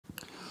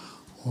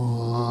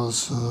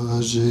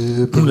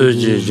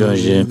Buji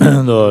Jonshin,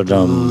 Do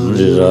Dam,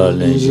 Rira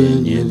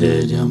Lenshin,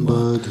 Yide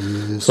Jamba,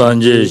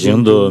 Sanji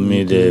Shindo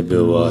Mide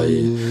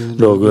Bewai,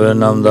 Logo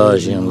Namda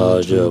Shin La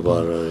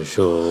Jebar,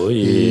 Sho,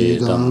 Yi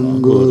Dam,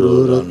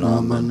 Guru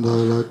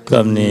Ranaman,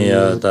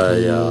 Kamniya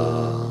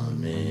Daya.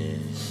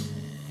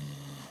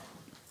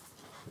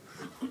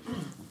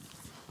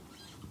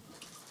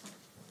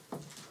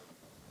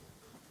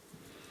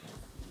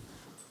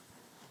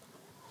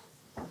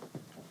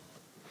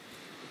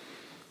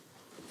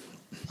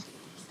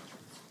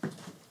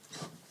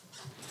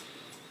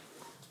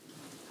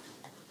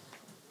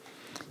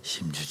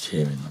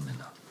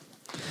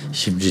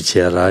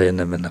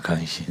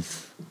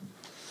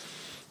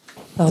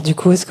 Alors du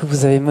coup, est-ce que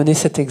vous avez mené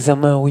cet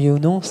examen, oui ou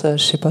non? Ça,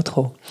 je sais pas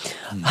trop.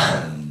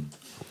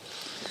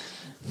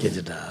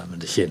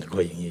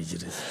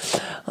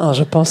 Alors,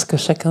 je pense que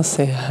chacun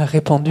s'est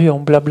répandu en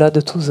blabla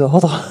de tous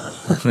ordres.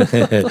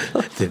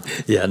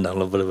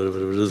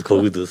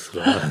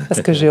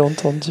 Parce que j'ai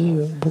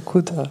entendu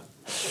beaucoup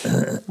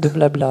de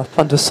blabla,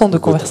 enfin de sons de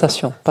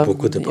conversation.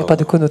 Il n'y a pas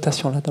de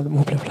connotation là dans le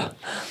mot blabla.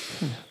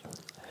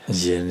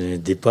 Je ne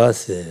dis pas,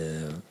 c'est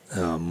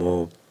un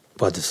mot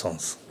pas de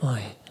sens. Oui.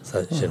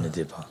 Ça, je ne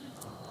dis pas.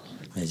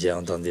 Mais j'ai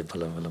entendu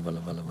voilà.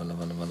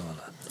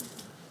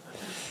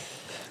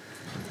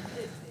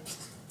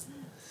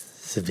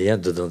 C'est bien,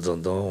 de temps en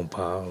temps, on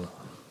parle.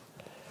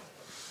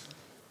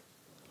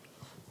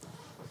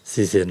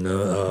 Si c'est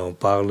on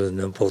parle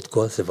n'importe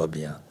quoi, c'est pas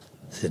bien.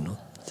 C'est non,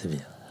 c'est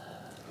bien.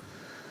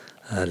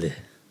 Allez.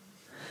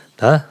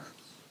 Là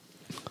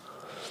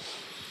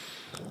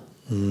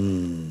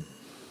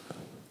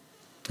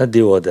다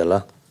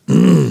되어들라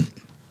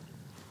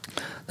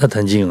다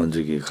단징은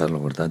저기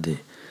가려고 다디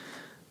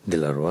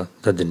들라로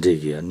다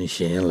된대기 아니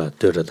신라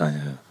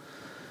떠라다야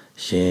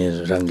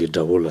신랑기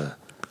더불라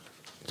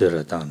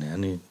떠라다네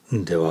아니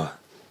대화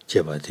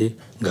제바디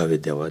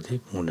가베 대화디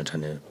오늘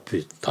전에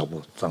비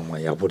타고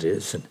장마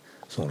야보레스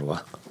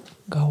송로와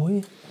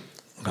가오이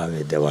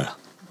가베 대화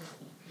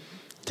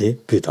데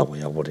비타고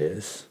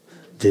야보레스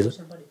딜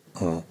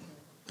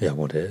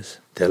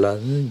야보레스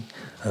텔라는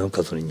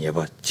가서는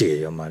예바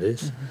지게요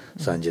말이스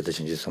산제도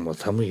신지 선모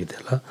사무이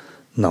될라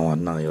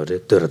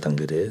나와나요레 떠라던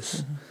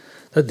거레스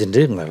다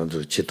딘데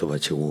말도 치토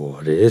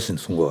바치고 레스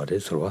송고레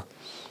서와.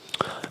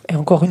 Et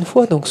encore une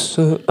fois, donc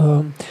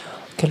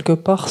quelque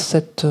part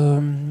cette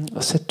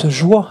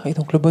joie et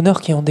donc le bonheur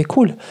qui en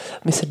découle,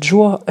 mais cette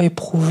joie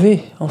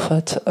éprouvée en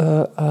fait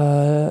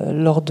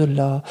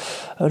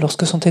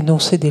lorsque sont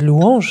énoncées des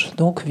louanges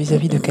donc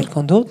vis-à-vis de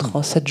quelqu'un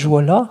d'autre, cette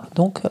joie-là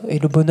donc et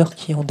le bonheur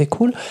qui en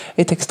découle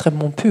est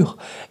extrêmement pur.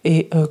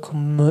 Et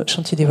comme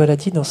Shantideva l'a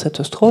dit dans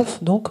cette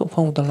strophe, donc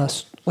enfin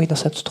dans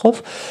cette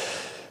strophe.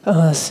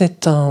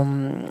 C'est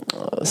un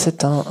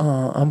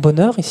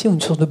bonheur ici, une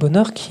source de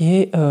bonheur qui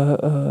est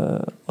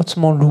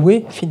hautement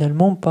louée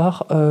finalement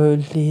par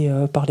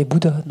les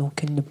Bouddhas,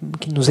 donc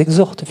qui nous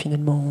exhortent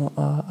finalement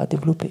à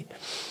développer.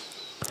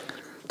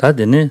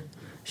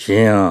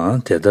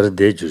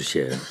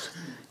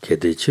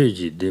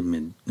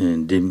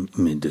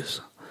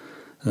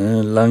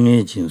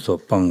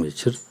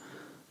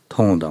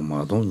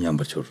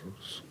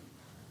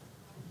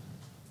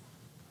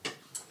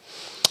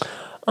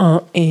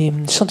 Et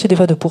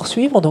Shantideva de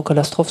poursuivre, donc à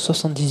la strophe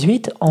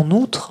 78, en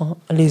outre,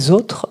 les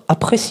autres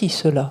apprécient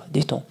cela,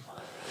 dit-on.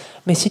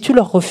 Mais si tu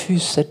leur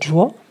refuses cette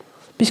joie,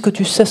 puisque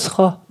tu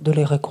cesseras de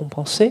les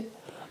récompenser,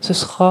 ce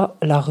sera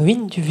la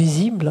ruine du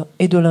visible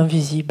et de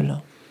l'invisible.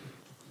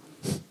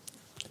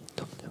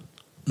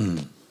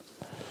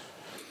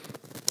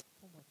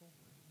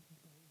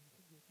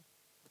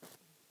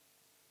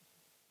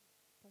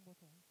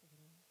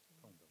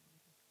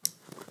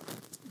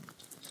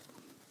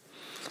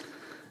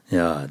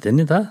 야,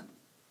 됩니다.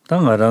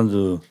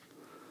 당아란도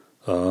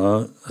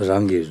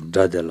랑기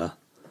자델라.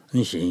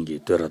 아니 신기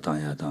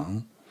떠라다야다.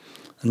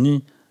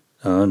 아니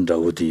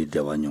다우디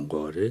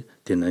대완용거래.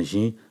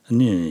 되는신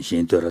아니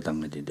신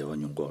떠라당데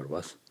대완용거를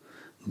봤어.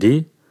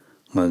 디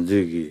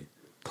만지기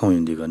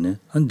통인디가네.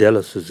 한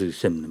델라스스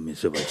셈는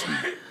미서바지.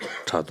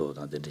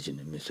 차도다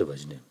되지는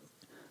미서바지네.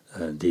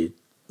 디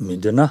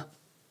믿으나?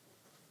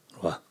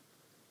 와.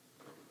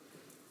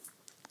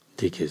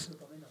 디케스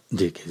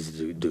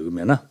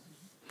두면나?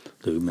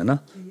 그러면은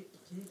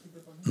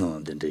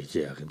너 된대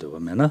이야기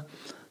되면은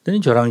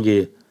되는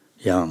저랑기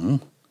양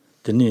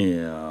되니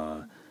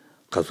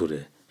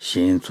가수래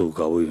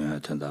신수가 오용해야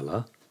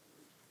된다라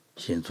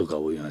신수가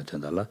오용해야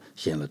된다라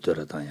신을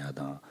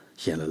들어다야다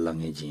신을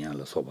랑이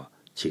진야를 소바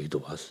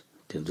지기도 왔어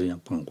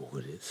된도양 방고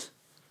그랬어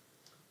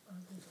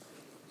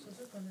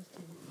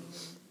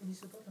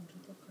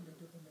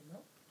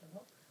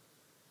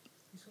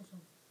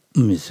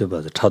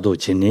미스바도 차도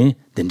지니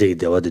된대기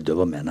대화도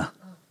되면은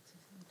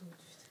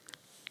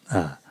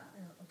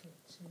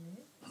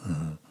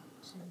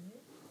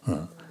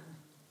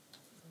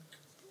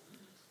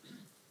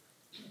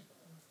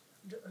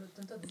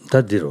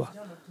다 들어와.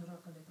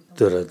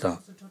 들어다.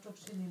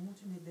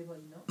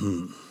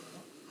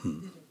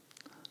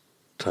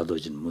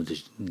 차도진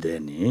무디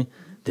되니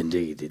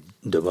된대기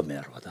되바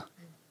메르와다.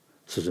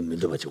 수수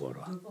밀도바지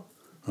거라.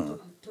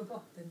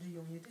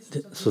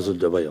 수수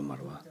되봐요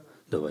말와.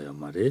 되봐요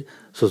말이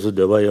수수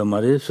되봐요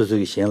말이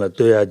수수기 시행라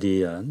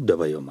떠야디야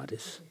되봐요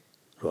말이스.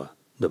 와.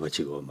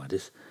 되바지고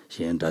말이스.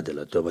 시행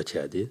다들라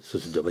되바치야디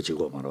수수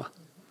되바지고 말와.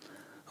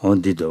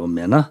 온디도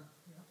메나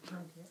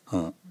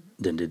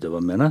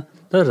덴디도 메나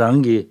다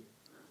랑기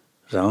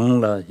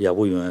랑라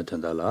야부용에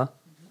된다라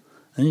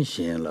안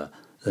시행라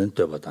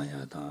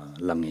되바다야다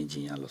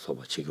랑인지야로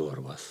소바치고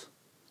வர봤어.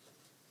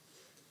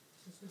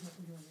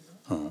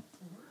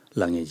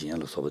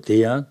 랑인지야로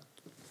소바대야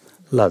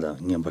라다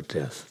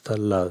냠바트야스 다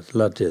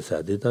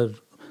라테사디다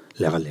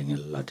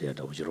레갈랭을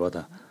라테야다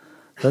우지로다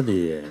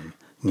다디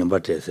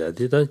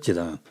냠바트야스디다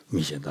지다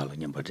미신달라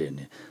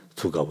냠바트네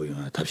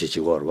투가부용에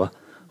답시치고 வர봐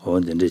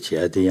언젠데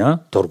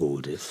지야디야 돌고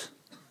그랬어.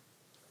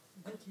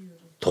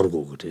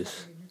 돌고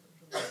그랬어.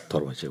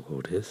 돌아지고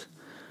그랬어.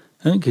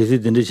 그래서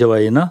든지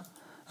제와이나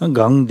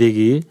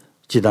강대기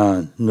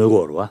지단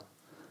누구로 와?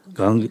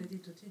 강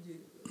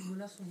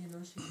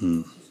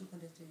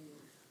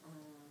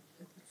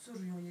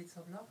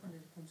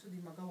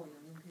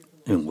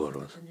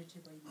응고로.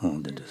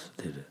 된댔어.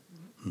 되래.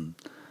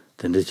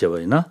 든지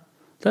제와이나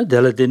다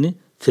될라더니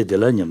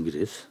세델라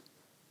냠그랬어.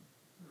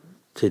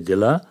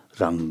 세델라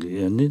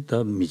랑니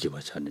다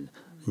미지바차니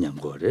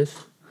냠고레스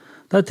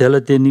다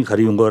텔라테니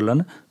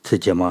가리용거라는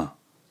세제마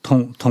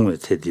통통의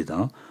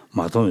세디다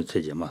마통의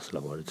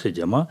세제마스라고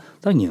세제마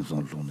다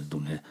닌송롱의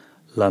동네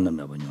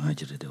라나메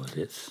번용하지를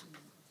되어레스.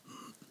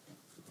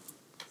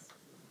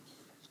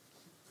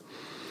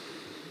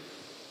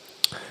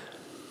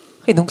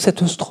 Et donc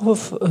cette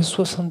strophe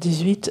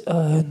 78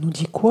 nous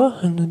dit quoi?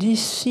 Elle nous dit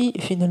si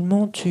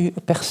finalement tu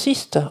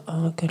persistes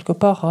quelque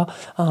part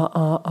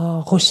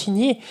à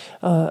rechigner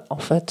en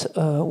fait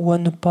ou à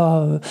ne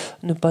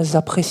pas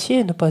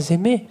apprécier, ne pas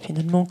aimer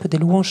finalement que des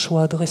louanges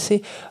soient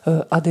adressées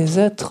à des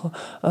êtres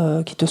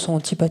qui te sont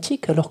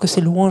antipathiques, alors que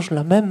ces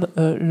louanges-là même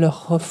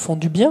leur font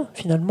du bien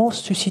finalement,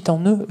 suscitent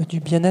en eux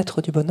du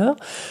bien-être, du bonheur.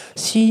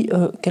 Si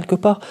quelque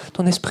part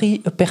ton esprit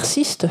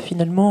persiste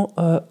finalement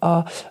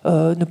à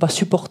ne pas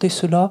supporter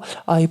cela,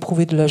 à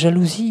éprouver de la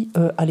jalousie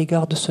à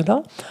l'égard de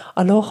cela,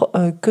 alors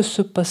que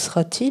se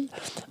passera-t-il?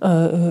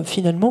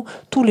 Finalement,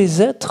 tous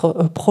les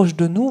êtres proches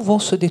de nous vont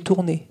se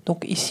détourner.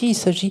 Donc ici, il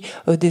s'agit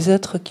des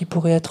êtres qui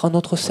pourraient être à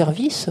notre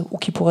service, ou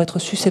qui pourraient être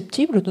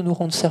susceptibles de nous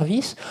rendre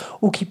service,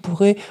 ou qui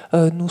pourraient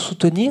nous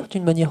soutenir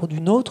d'une manière ou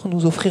d'une autre,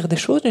 nous offrir des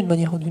choses d'une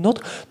manière ou d'une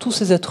autre. Tous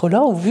ces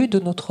êtres-là, au vu de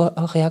notre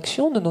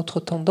réaction, de notre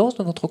tendance,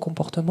 de notre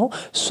comportement,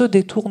 se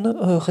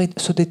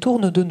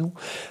détournent de nous.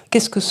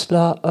 Qu'est-ce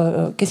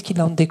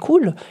qu'il en découle?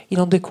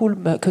 Il en découle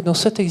que dans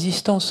cette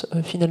existence,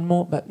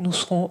 finalement, nous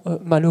serons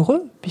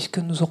malheureux, puisque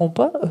nous n'aurons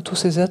pas tous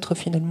ces êtres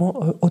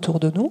finalement autour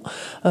de nous.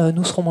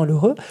 Nous serons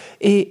malheureux.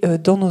 Et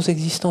dans nos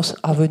existences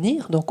à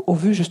venir, donc au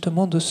vu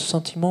justement de ce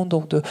sentiment,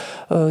 donc de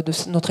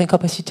notre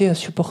incapacité à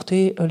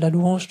supporter la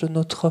louange, de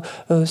notre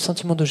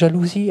sentiment de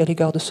jalousie à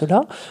l'égard de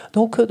cela,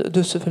 donc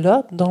de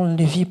cela, dans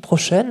les vies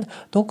prochaines,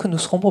 donc nous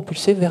serons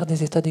propulsés vers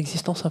des états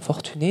d'existence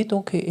infortunés,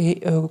 donc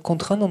et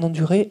contraints d'en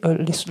endurer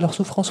leurs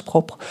souffrances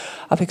propres.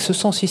 Avec ce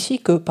sens ici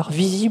que par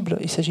visible,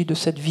 il s'agit de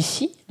cette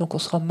vie-ci, donc on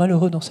sera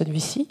malheureux dans cette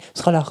vie-ci,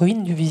 ce sera la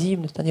ruine du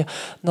visible, c'est-à-dire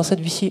dans cette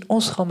vie-ci, on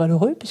sera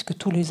malheureux puisque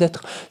tous les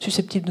êtres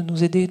susceptibles de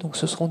nous aider donc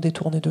se seront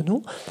détournés de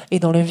nous, et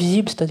dans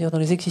l'invisible, c'est-à-dire dans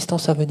les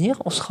existences à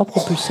venir, on sera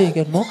propulsé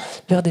également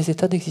vers des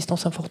états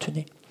d'existence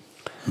infortunés.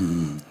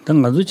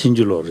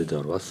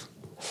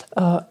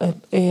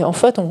 Et en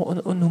fait,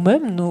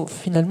 nous-mêmes,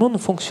 finalement, nous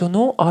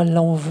fonctionnons à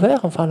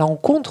l'envers, enfin à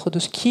l'encontre de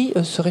ce qui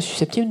serait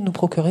susceptible de nous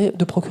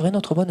procurer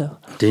notre bonheur.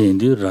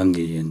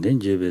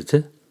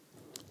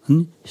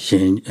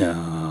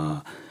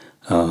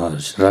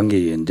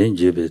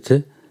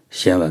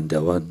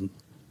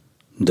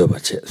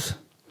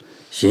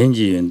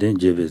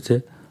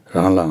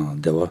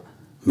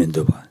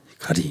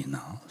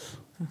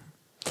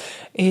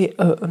 Et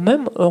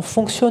même on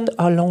fonctionne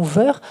à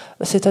l'envers,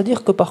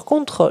 c'est-à-dire que par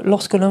contre,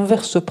 lorsque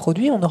l'inverse se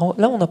produit, on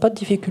n'a pas de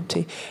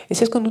difficulté. Et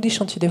c'est ce que nous dit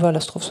Shantideva, la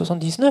strophe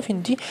 79, il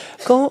nous dit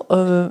quand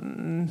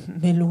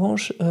mes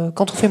louanges,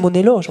 quand on fait mon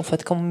éloge, en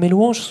fait, quand mes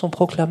louanges sont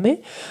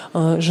proclamées,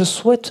 je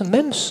souhaite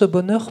même ce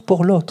bonheur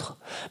pour l'autre.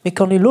 Mais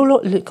quand les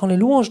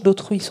louanges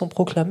d'autrui sont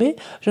proclamées,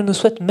 je ne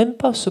souhaite même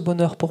pas ce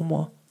bonheur pour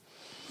moi.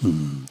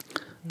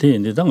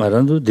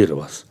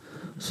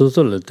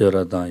 소소를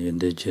때라다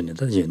연대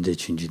전에다 연대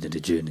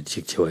춘지들의 전에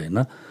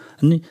직치와이나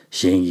아니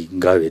시행이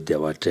가외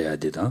대화 돼야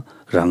되다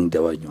랑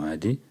대화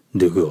용하디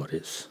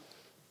느거레스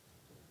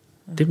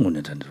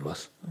때문에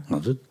단들었어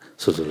맞아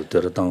소소를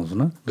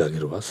때라다우스나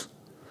가기로왔어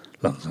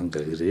랑상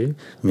가기리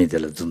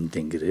미델을 좀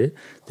땡기래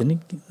되니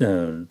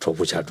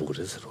조부 자주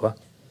그래서 와.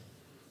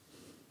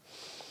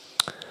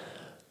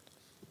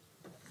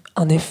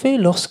 En effet,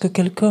 lorsque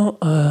quelqu'un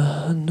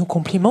nous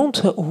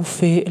complimente ou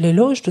fait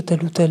l'éloge de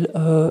telle ou telle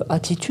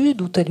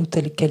attitude ou telle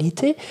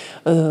qualité,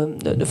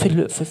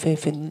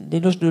 fait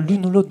l'éloge de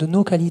l'une ou l'autre de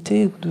nos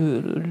qualités,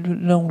 de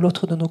l'un ou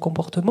l'autre de nos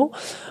comportements,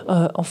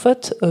 en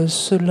fait,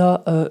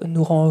 cela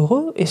nous rend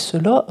heureux et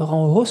cela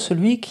rend heureux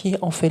celui qui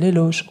en fait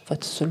l'éloge, en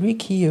fait, celui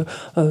qui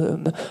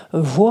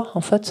voit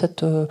en fait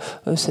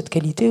cette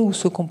qualité ou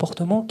ce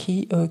comportement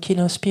qui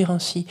l'inspire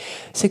ainsi.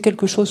 C'est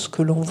quelque chose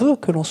que l'on veut,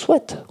 que l'on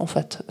souhaite, en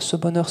fait, ce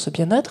bonheur, ce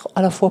bien-être,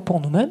 à la fois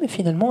pour nous-mêmes et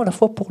finalement à la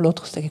fois pour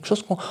l'autre. C'est quelque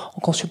chose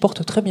qu'on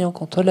supporte très bien,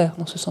 qu'on tolère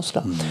dans ce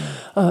sens-là.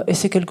 Et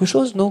c'est quelque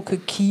chose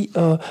donc qui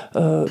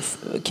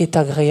est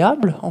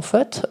agréable, en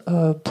fait,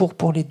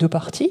 pour les deux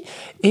parties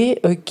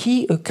et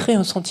qui crée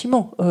un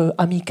sentiment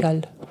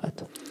amical, en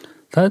fait.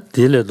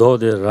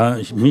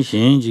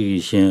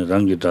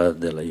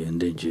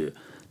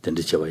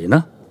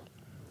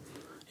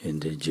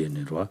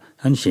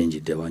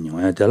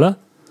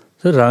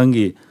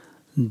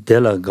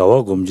 Dela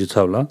gawa gomji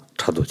chabla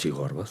chado chi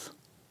gorbas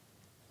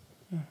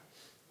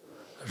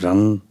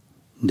rang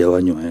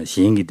dewa nyoya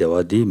shingi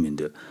dewa di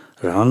minde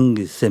rang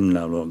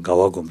semla lo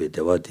gawa gombe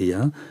dewa di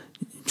ya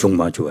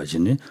chungma chuwa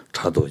jini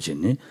chado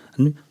jini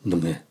ani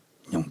dunge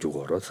nyong chu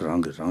gorbas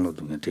rang lo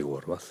dunge ti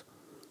gorbas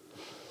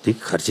dik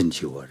kharchin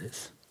chi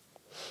gorbas.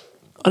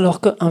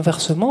 Alors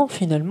qu'inversement,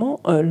 finalement,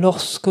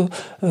 lorsque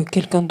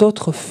quelqu'un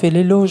d'autre fait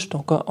l'éloge,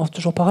 donc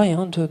toujours pareil,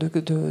 hein,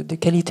 des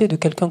qualités de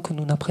quelqu'un que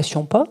nous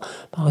n'apprécions pas,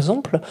 par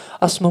exemple,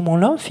 à ce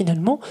moment-là,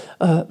 finalement,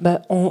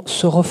 on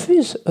se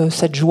refuse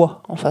cette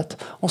joie, en fait.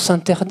 On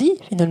s'interdit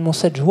finalement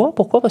cette joie.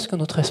 Pourquoi? Parce que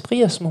notre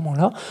esprit, à ce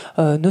moment-là,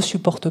 ne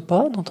supporte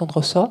pas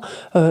d'entendre ça.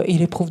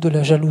 Il éprouve de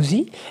la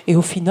jalousie. Et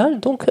au final,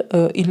 donc,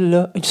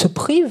 il se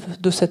prive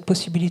de cette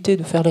possibilité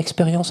de faire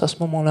l'expérience à ce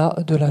moment-là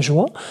de la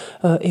joie.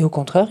 Et au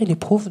contraire, il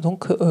éprouve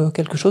donc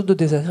quelque chose de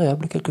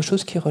désagréable, quelque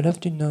chose qui relève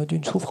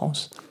d'une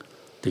souffrance.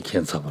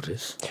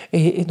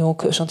 Et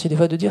donc,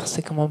 Shantideva de dire,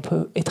 c'est comme un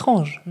peu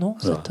étrange, non?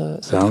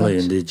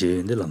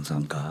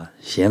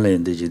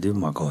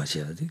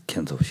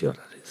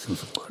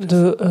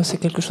 C'est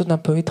quelque chose d'un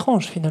peu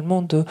étrange,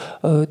 finalement,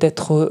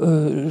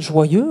 d'être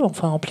joyeux,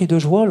 enfin empli de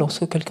joie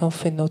lorsque quelqu'un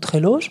fait notre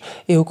éloge,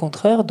 et au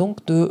contraire,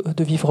 donc,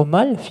 de vivre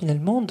mal,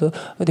 finalement,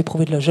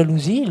 d'éprouver de la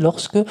jalousie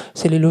lorsque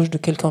c'est l'éloge de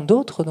quelqu'un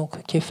d'autre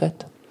donc, qui est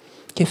fait.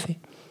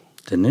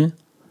 Tene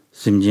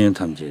simjen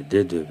tamje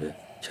de debe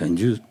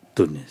chanju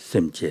tone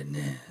semje ne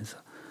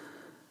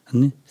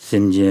ani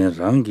simjen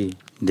rangi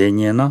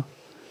denyena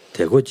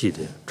tegochi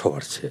de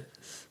chowarche.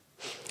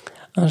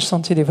 Un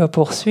Shantideva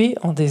poursuit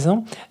en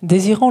disant: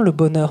 désirant le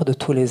bonheur de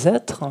tous les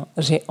êtres,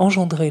 j'ai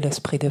engendré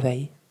l'esprit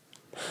d'éveil.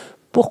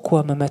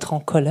 Pourquoi me mettre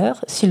en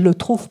colère s'ils le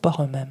trouvent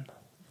par eux-mêmes?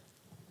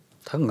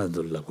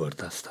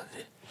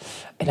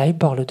 Et là, il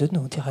parle de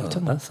nous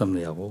directement.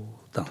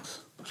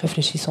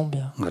 Réfléchissons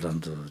bien.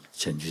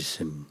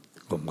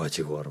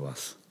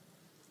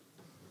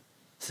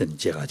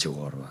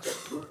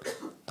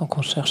 Donc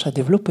on cherche à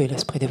développer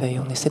l'esprit d'éveil,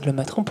 on essaie de le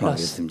mettre en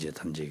place.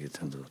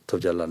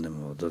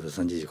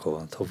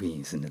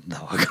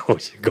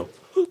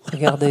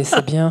 Regardez,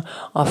 c'est bien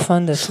afin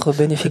d'être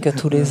bénéfique à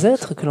tous les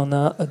êtres que l'on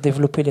a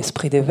développé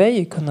l'esprit d'éveil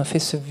et qu'on a fait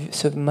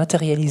se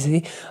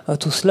matérialiser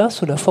tout cela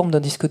sous la forme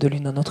d'un disque de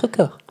lune dans notre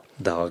cœur.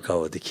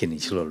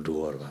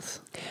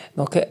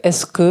 Donc,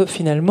 est-ce que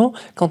finalement,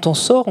 quand on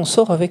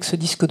sort avec ce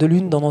disque de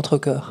lune dans notre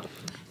cœur?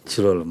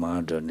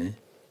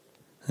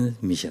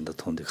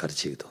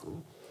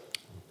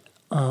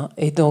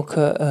 Et donc,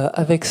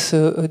 avec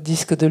ce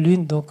disque de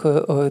lune donc,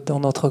 dans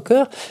notre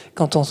cœur,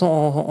 quand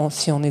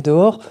si on est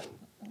dehors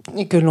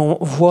et que l'on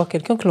voit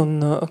quelqu'un, que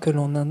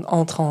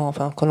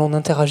l'on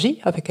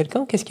interagit avec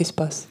quelqu'un, qu'est-ce qui se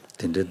passe?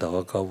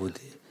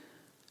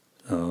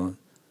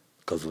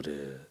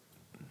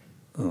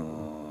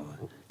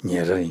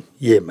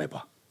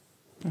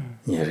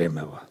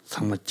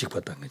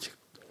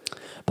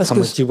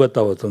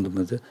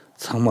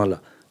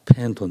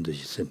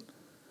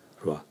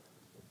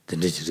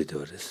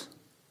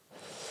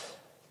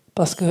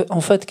 Parce que,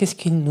 en fait, qu'est-ce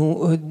qu'il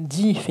nous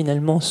dit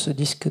finalement ce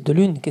disque de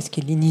lune? Qu'est-ce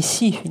qu'il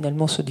initie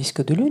finalement ce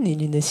disque de lune?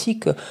 Il initie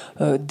que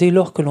dès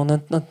lors que l'on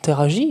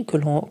interagit, que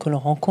l'on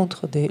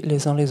rencontre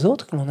les uns les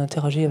autres, que l'on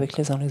interagit avec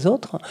les uns les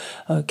autres,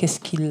 qu'est-ce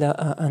qu'il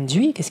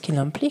induit, qu'est-ce qu'il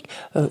implique?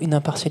 Une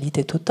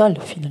impartialité totale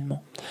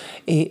finalement.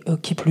 Et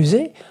qui plus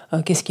est,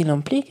 qu'est-ce qu'il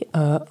implique?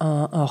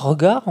 Un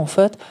regard en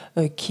fait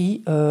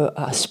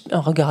un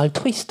regard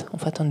altruiste, en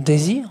fait, un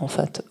désir en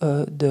fait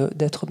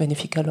d'être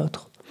bénéfique à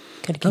l'autre,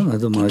 quel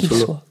qu'il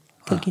soit.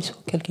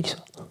 Quel qu'il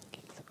soit.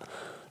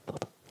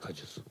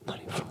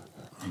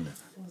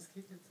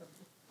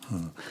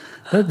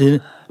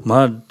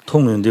 Ma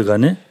통은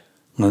되가네.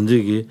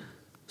 만들기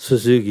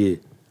스스기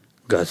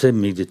가세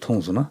미디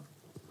통수나.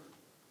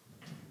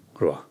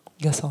 그러와.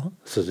 가서.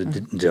 스스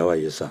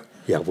저와여서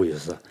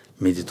야부여서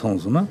미디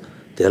통수나.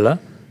 데라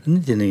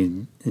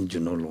니는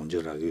인주노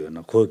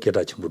롱저라고요나. 거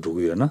게다 전부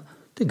두고요나.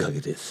 때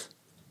가게 됐어.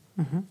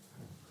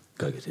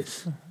 가게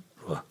됐어.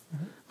 그러와.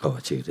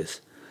 가와지 됐어.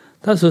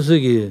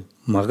 다소스기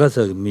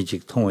마가사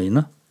미직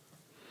통화이나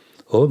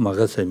어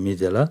마가사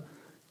미데라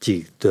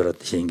지 더라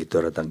생기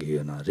더라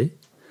단계요나리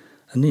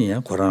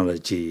아니야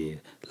고란라지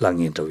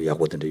랑인도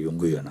야고든데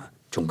용구요나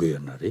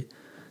종구요나리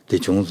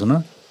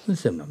대중수나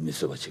셈나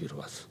미스바치기로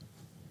왔어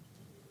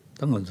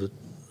당연히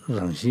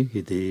랑시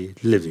이데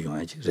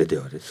레비용하지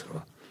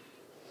레데어레서.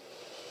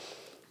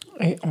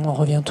 Et on en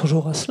revient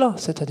toujours à cela,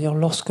 c'est-à-dire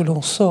lorsque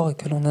l'on sort et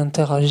que l'on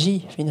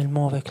interagit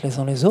finalement avec les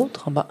uns les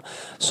autres,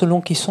 selon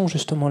qui sont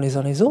justement les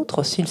uns les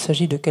autres, s'il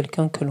s'agit de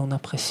quelqu'un que l'on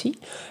apprécie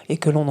et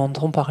que l'on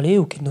entend parler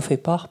ou qui nous fait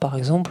part par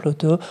exemple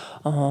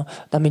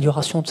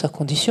d'amélioration de sa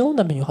condition,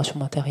 d'amélioration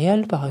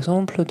matérielle par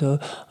exemple,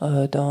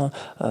 d'un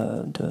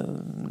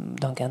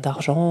gain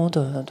d'argent,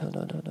 de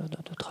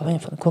travail,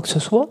 enfin quoi que ce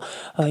soit,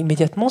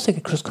 immédiatement c'est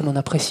quelque chose que l'on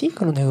apprécie,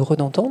 que l'on est heureux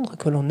d'entendre,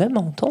 que l'on aime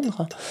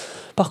entendre.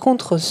 Par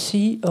contre,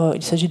 si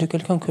il s'agit de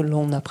quelqu'un que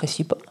l'on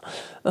n'apprécie pas,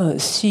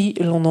 si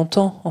l'on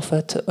entend en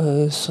fait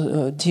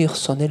dire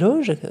son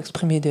éloge,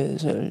 exprimer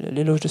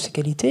l'éloge de ses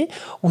qualités,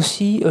 ou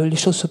si les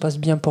choses se passent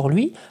bien pour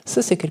lui,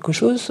 ça c'est quelque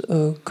chose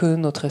que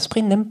notre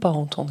esprit n'aime pas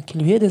entendre, qui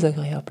lui est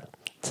désagréable.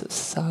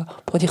 Ça,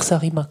 pour dire ça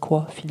rime à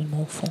quoi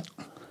finalement au fond?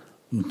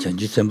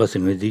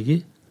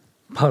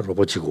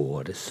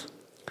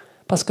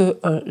 Parce que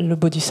le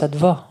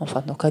bodhisattva,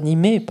 enfin, donc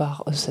animé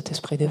par cet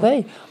esprit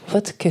d'éveil, en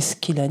fait, qu'est-ce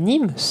qu'il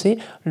anime? C'est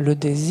le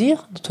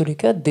désir, dans tous les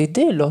cas,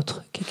 d'aider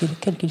l'autre,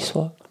 quel qu'il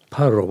soit.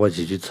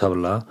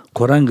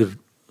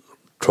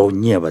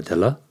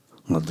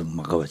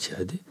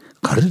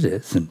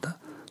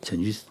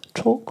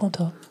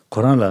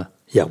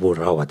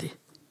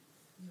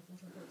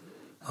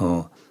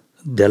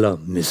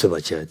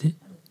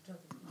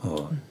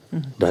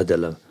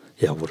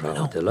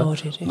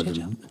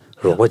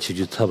 로바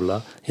지주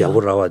탑라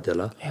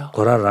야부라와텔라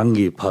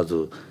고라랑기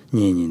파도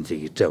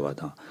니닌지기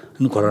제와다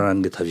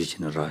고라랑기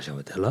타비치는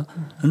라샤와텔라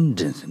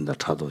젠센다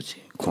차도지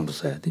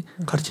콘도사야디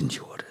가르친지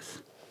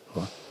오레스.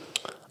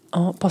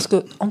 Parce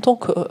que en tant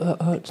que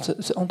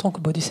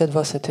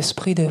bodhisattva, cet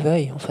esprit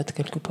d'éveil, en fait,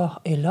 quelque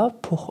part, est là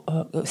pour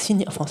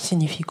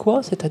signifie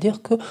quoi?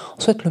 C'est-à-dire que on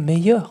souhaite le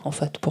meilleur, en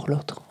fait, pour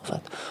l'autre. En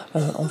fait,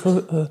 on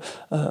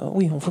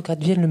veut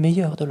qu'advienne le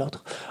meilleur de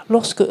l'autre.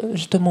 Lorsque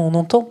justement on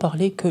entend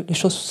parler que les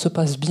choses se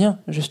passent bien,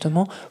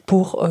 justement,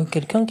 pour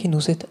quelqu'un qui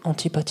nous est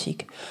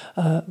antipathique.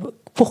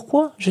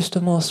 Pourquoi,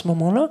 justement, à ce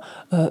moment-là,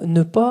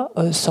 ne pas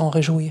s'en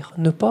réjouir,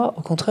 ne pas,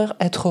 au contraire,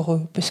 être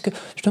heureux? Puisque,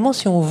 justement,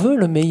 si on veut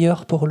le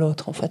meilleur pour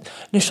l'autre, en fait,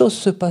 les choses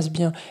se passent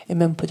bien. Et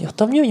même, on peut dire,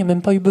 tant mieux, il n'y a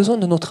même pas eu besoin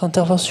de notre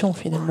intervention,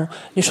 finalement.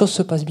 Les choses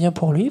se passent bien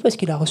pour lui, parce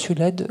qu'il a reçu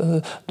l'aide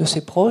de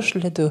ses proches,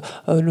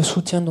 le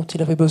soutien dont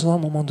il avait besoin à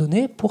un moment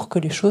donné, pour que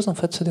les choses, en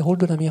fait, se déroulent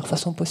de la meilleure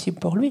façon possible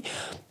pour lui.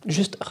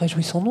 Juste,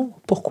 réjouissons-nous.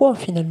 Pourquoi,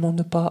 finalement,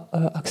 ne pas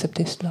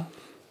accepter cela?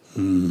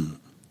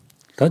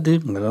 Parce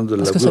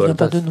que ça ne vient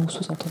pas de nous,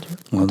 sous-entendu.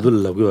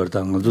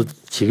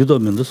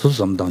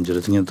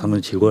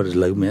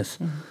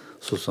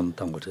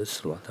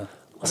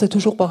 C'est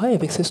toujours pareil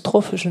avec ces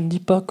strophes. Je ne dis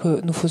pas que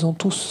nous faisons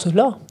tous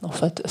cela. En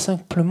fait,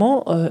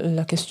 simplement,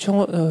 la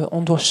question,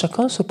 on doit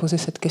chacun se poser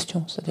cette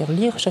question. C'est-à-dire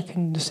lire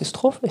chacune de ces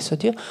strophes et se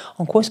dire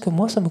en quoi est-ce que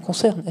moi ça me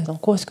concerne et en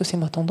quoi est-ce que c'est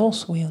ma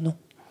tendance, oui ou non.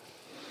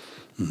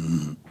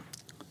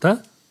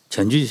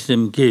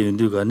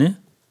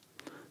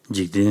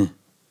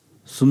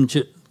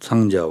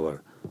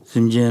 상자월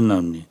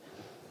심제남니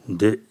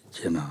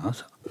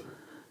데제나사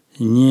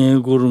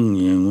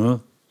니에고릉영어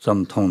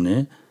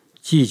잠통네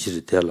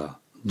지지를 대라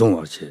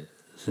동화체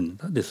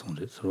쓴다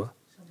대송레서와.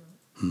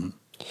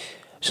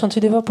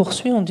 Shantideva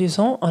poursuit en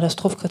disant à la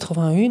strophe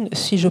 81,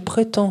 si je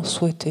prétends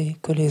souhaiter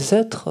que les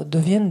êtres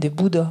deviennent des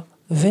Bouddhas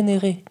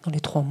vénérés dans les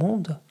trois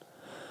mondes,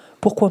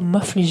 pourquoi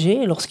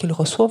m'affliger lorsqu'ils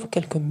reçoivent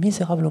quelque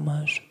misérable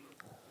hommage?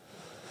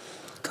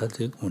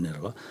 다들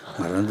오늘과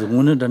말하는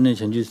오늘 단에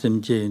전주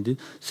심제인데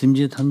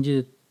심제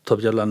탐제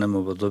덮잘라는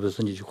뭐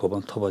도배선지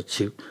고반 토바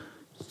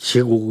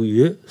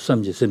지구의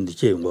삼제 샘디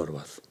제용 거로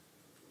왔어.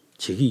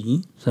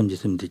 지기 삼제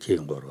샘디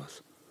제용 거로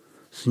왔어.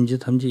 심제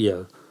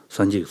탐제야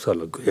산지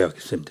살을 그야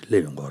샘디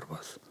레용 거로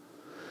왔어.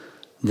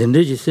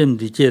 낸데지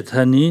샘디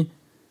제타니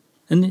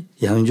아니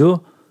양조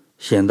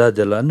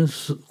현다들라는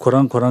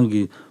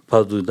코랑기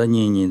봐도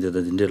다니니데다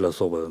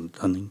낸데라서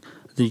봐는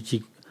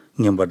이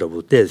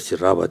냠바다부 데스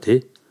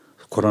라바테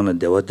코로나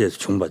대화대에서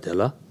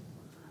총받달라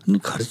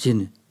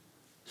가르치는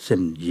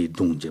셈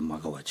이동제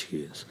막아와치기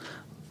위해서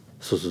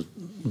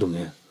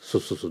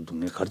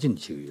소수동에 가르치는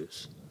치기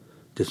위해서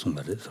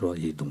대송말에 서로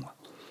이동화.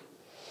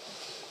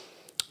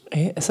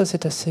 Et ça,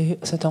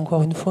 c'est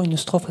encore une fois une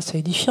strophe assez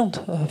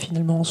édifiante,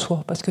 finalement, en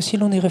soi. Parce que si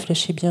l'on y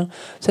réfléchit bien,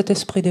 cet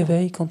esprit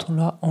d'éveil, quand on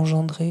l'a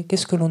engendré,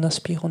 qu'est-ce que l'on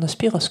aspire? On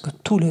aspire à ce que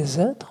tous les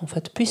êtres, en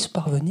fait, puissent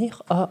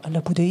parvenir à la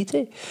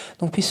bouddhéité.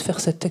 Donc, puissent faire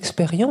cette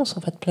expérience,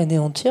 en fait, pleine et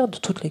entière de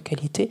toutes les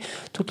qualités,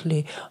 toutes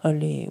les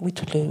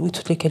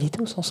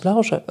qualités au sens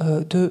large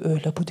de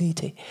la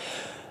bouddhéité.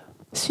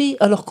 Si,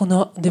 alors qu'on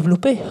a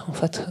développé, en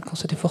fait, qu'on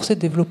s'est efforcé de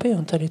développer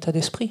un tel état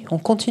d'esprit, on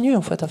continue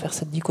en fait à faire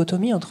cette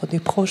dichotomie entre des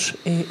proches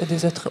et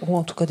des êtres, ou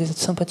en tout cas des êtres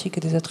sympathiques et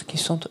des êtres qui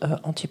sont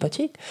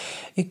antipathiques,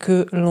 et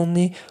que l'on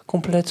est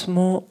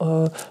complètement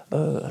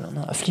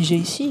affligé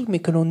ici, mais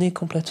que l'on est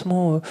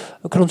complètement,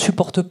 que l'on ne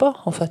supporte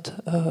pas en fait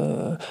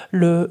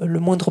le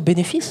moindre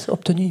bénéfice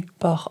obtenu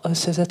par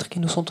ces êtres qui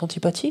nous sont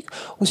antipathiques,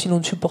 ou si l'on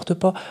ne supporte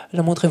pas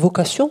la moindre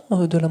évocation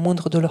de la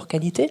moindre de leurs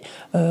qualités,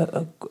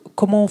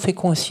 comment on fait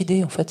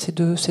coïncider en fait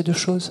ces deux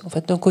choses, en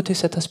fait, d'un côté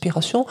cette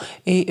aspiration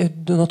et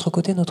de notre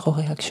côté notre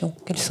réaction.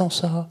 Quel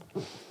sens ça a?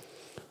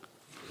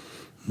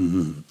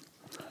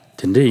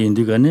 Tendé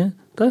indigane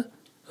ta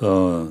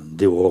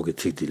de woge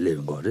tikti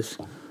leven gores.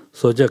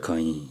 Soja kan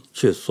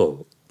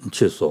cheso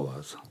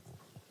wasa.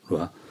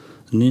 Wa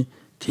ni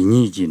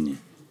tinyi jini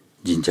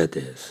jinja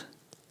des.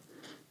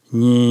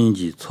 Ni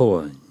ji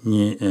chowa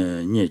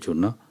ni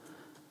juna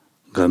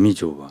gami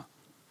jowa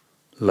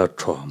la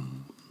chom.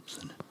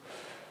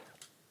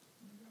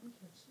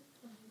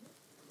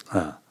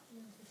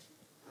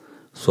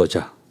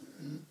 소자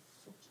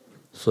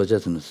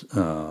소자는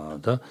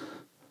다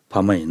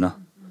파마이나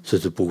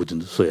스스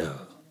보고든도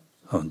소야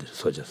하는데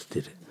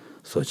소자스들이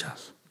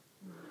소자스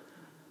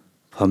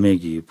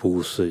파메기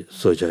보고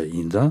소자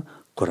인다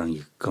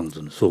고랑이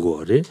강준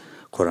소고래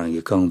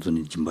고랑이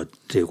강준이 짐바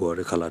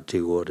대고래 갈라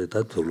대고래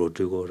다 돌로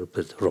대고래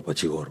로바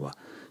지고래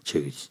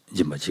제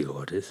짐바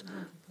지고래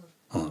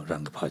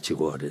랑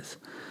파지고래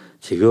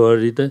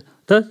지고래다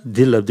다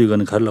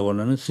딜랍디가는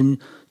갈라고는 심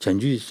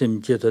전주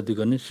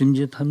심제다디가는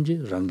심제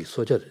탐지 랑기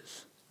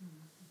소자레스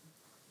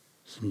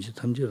심제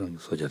탐지 랑기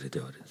소자레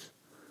되어레스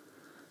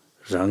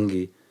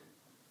랑기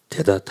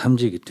대다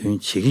탐지기 된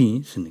지기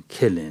있는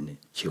켈레니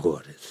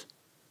지고레스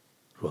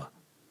로아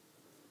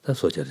다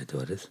소자레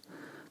되어레스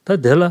다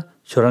델라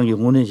저랑기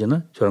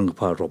문에지나 저랑기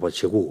파 로바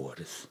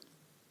지고레스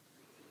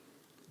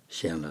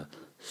시안라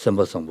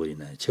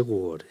선바성부이네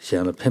제고레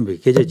시안라 펜베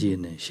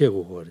계제지네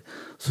셰고레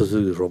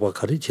수수 로바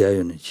카리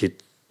제아요네 지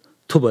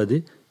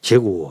투바디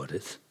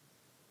제고레스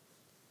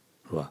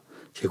와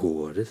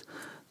제고레스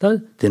다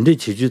덴데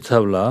지주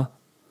잡라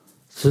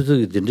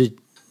스스로 덴데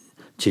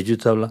지주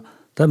잡라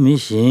다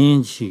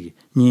미신시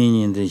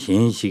니니인데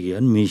신시기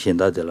안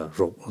미신다들라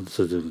로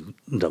스스로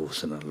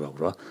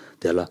나우스나라고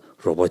데라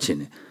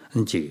로바치네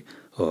안지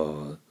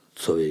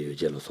소외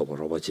유제로 소바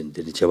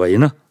로바친들이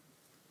제바이나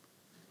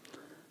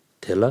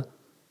데라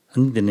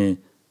안데네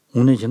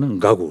오네지는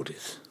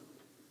가고레스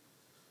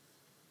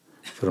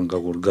그런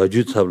가고를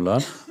가주 잡라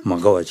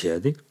망가와쳐야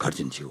돼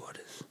가진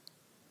지고레스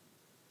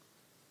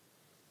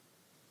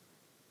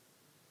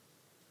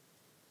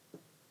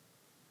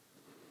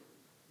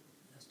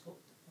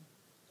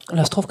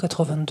La strophe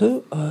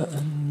 82,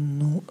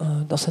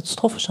 dans cette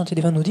strophe,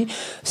 Chantilly nous dit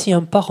 « Si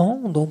un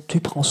parent dont tu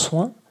prends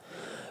soin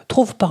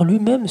trouve par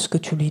lui-même ce que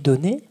tu lui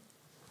donnais,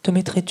 te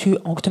mettras-tu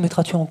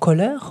en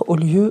colère au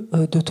lieu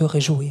de te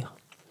réjouir ?»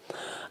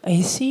 Et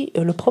ici,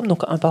 le propre,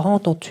 donc un parent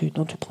dont tu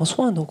prends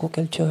soin, donc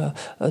auquel tu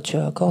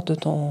accordes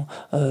ton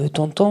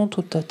temps,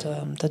 toute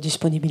ta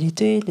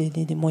disponibilité,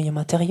 les moyens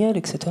matériels,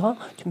 etc.,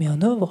 tu mets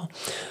en œuvre.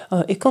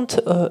 Et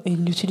quand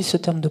il utilise ce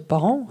terme de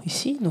parent,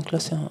 ici, donc là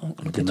c'est un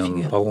cas de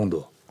figure.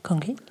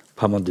 Kangi?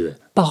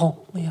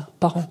 Parent, oui,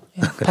 parent.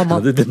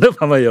 Pama.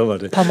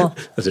 Pama.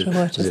 Je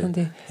vois, je sens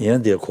des...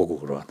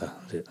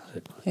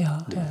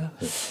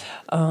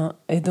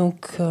 Et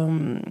donc...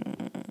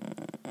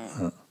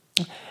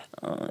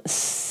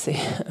 c'est...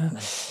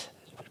 je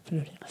peux plus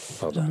le lire.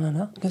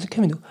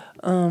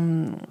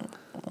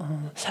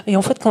 Et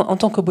en fait, en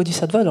tant que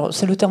bodhisattva,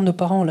 c'est le terme de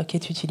parent là qui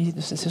est utilisé,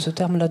 c'est ce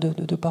terme-là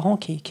de parent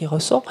qui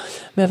ressort,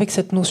 mais avec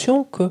cette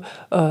notion que,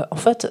 en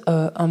fait,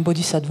 un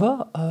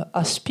bodhisattva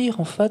aspire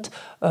en fait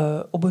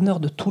au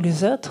bonheur de tous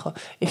les êtres,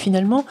 et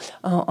finalement,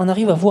 on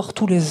arrive à voir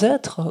tous les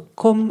êtres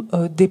comme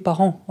des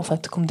parents, en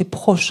fait, comme des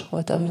proches, en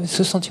fait, avec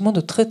ce sentiment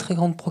de très très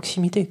grande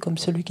proximité, comme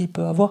celui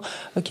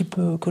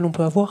que l'on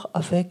peut avoir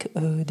avec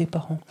des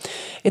parents.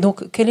 Et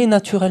donc, quelle est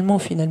naturellement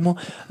finalement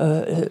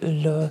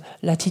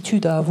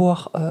l'attitude à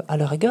avoir à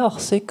leur égard,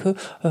 c'est que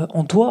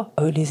on doit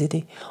les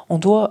aider, on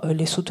doit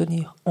les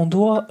soutenir, on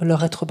doit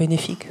leur être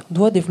bénéfique, on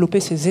doit développer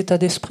ces états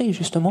d'esprit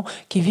justement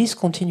qui visent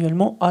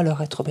continuellement à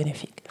leur être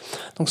bénéfique.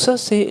 Donc ça,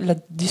 c'est la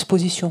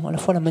disposition, à la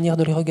fois la manière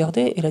de les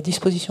regarder et la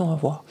disposition à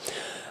avoir.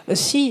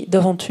 Si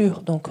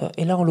d'aventure, donc,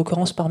 et là en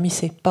l'occurrence parmi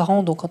ces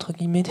parents, donc entre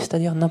guillemets,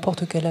 c'est-à-dire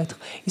n'importe quel être,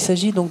 il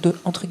s'agit donc de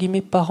entre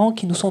guillemets parents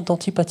qui nous sont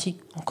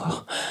antipathiques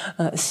encore.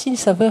 S'il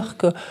s'avère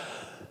que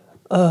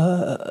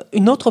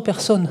une autre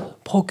personne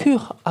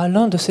procure à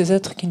l'un de ces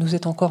êtres qui nous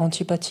est encore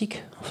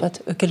antipathique, en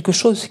fait, quelque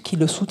chose qui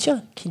le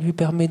soutient, qui lui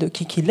permet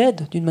qui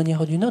l'aide d'une manière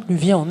ou d'une autre, lui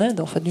vient en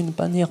aide en fait d'une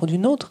manière ou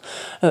d'une autre.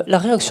 La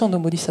réaction d'un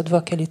bodhisattva,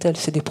 quelle est-elle?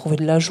 C'est d'éprouver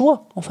de la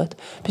joie en fait,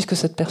 puisque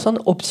cette personne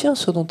obtient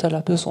ce dont elle a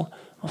besoin.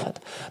 En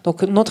fait.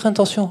 Donc notre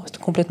intention est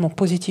complètement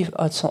positive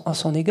à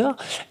son égard,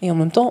 et en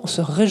même temps on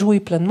se réjouit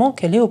pleinement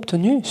qu'elle ait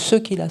obtenu ce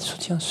qui la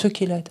soutient, ce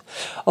qui l'aide.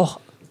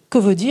 Or, que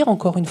veut dire,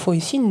 encore une fois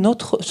ici,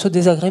 ce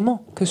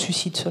désagrément que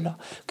suscite cela?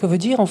 Que veut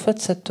dire, en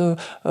fait,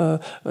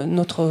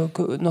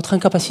 notre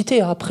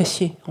incapacité à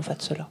apprécier, en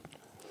fait, cela?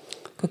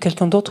 que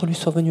quelqu'un d'autre lui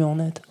soit venu en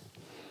aide.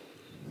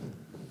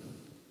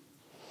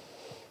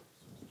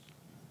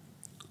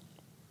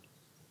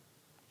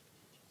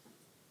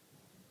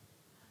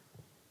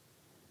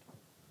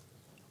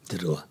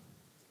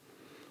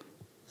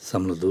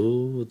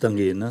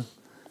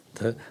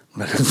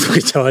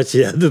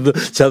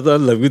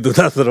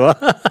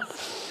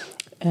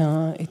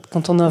 Et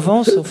quand on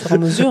avance au fur et à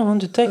mesure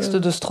du texte,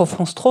 de strophe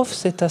en strophe,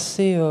 c'est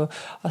assez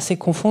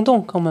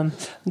confondant quand même,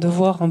 de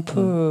voir un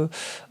peu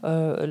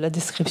la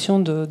description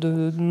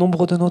de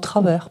nombre de nos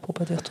travers, pour ne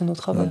pas dire tous nos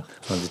travers.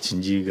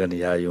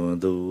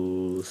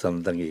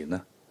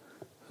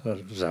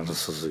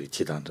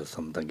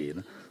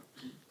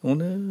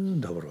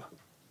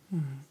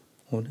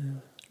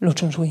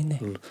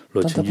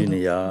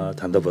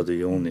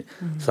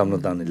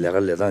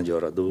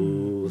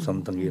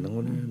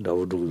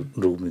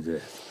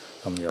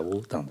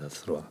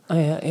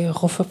 Et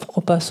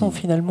repassons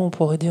finalement, on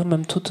pourrait dire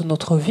même toute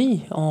notre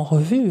vie en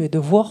revue, et de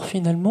voir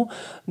finalement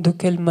de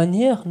quelle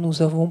manière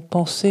nous avons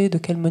pensé, de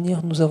quelle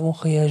manière nous avons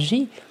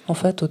réagi en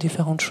fait aux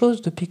différentes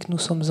choses depuis que nous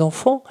sommes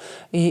enfants,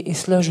 et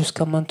cela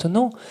jusqu'à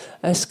maintenant.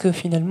 Est-ce que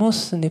finalement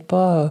ce n'est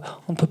pas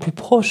un peu plus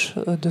proche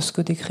de ce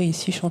que décrit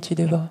ici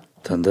Shantideva?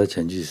 Tanda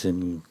chanji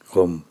sem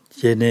kom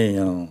yene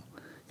yang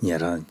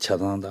nyaran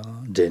chadanda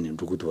deni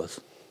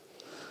rugudwas.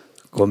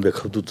 Kombe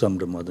khadu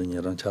tsamre mada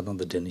nyaran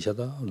chadanda deni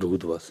chada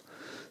rugudwas.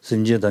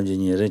 Simje tanji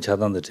nyaran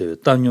chadanda tewe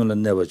tanyon la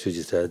neba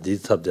chuji saya di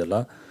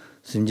sabdela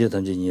simje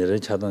tanji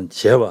nyaran chadan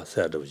chewa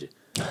saya dabuji.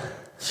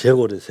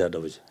 Chegore saya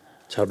dabuji.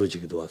 Chadu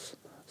chigidwas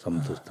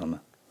samtu tana.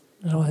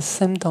 Roa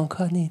sem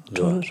tankani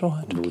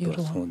roa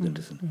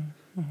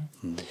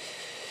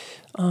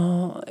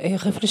et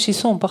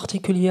réfléchissons en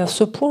particulier à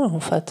ce point, en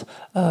fait.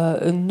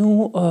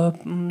 Nous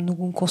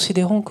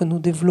considérons que nous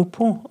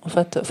développons, en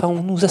fait,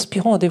 nous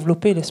aspirons à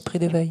développer l'esprit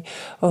d'éveil.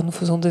 Nous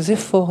faisons des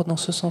efforts dans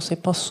ce sens et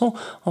pensons,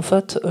 en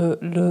fait,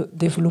 le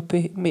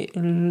développer. Mais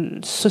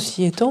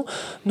ceci étant,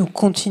 nous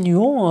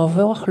continuons à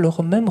avoir le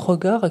même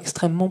regard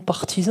extrêmement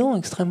partisan,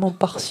 extrêmement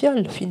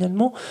partial,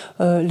 finalement,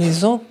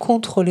 les uns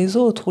contre les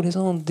autres, ou les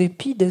uns en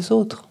dépit des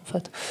autres, en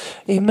fait.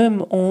 Et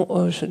même,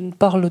 je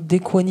parle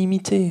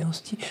d'équanimité, on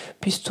se dit,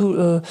 puissent tous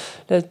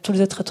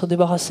les êtres être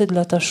débarrassés de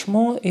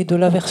l'attachement et de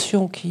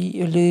l'aversion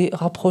qui les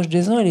rapproche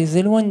des uns et les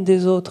éloigne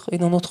des autres. Et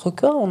dans notre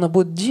cas, on a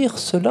beau dire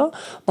cela,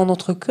 dans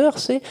notre cœur,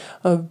 c'est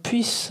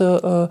puissent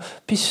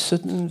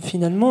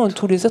finalement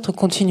tous les êtres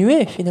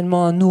continuer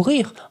finalement à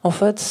nourrir en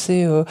fait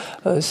ce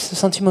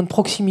sentiment de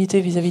proximité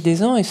vis-à-vis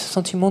des uns et ce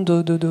sentiment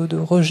de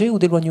rejet ou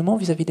d'éloignement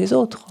vis-à-vis des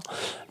autres.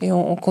 Et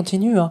on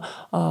continue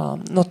à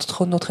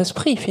notre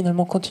esprit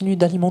finalement continue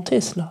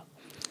d'alimenter cela.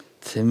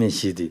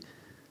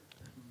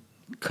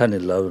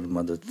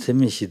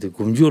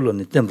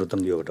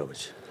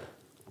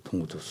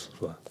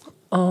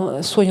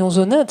 Soyons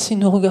honnêtes, si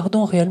nous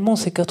regardons réellement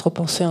ces quatre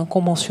pensées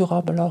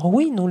incommensurables, alors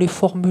oui, nous les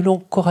formulons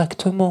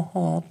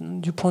correctement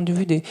du point de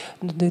vue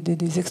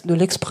de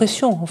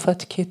l'expression en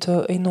fait qui est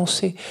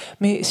énoncée.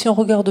 Mais si on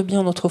regarde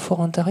bien notre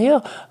fort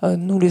intérieur,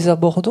 nous les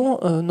abordons,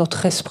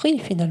 notre esprit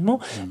finalement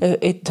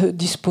est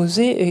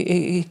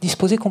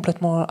disposé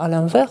complètement à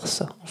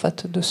l'inverse en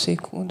fait de ces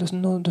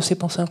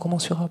pensées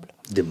incommensurables.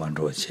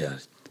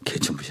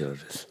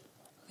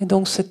 Et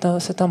donc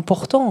c'est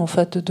important en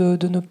fait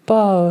de ne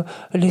pas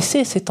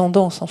laisser ces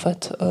tendances en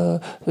fait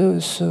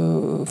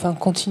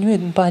continuer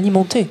de ne pas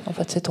alimenter en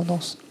fait ces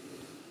tendances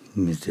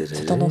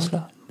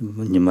là.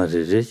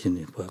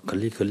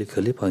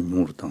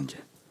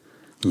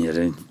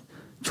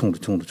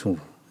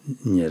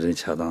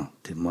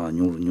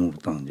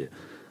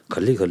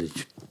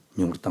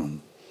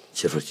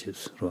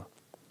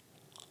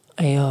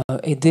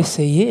 Et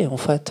d'essayer en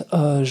fait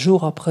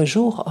jour après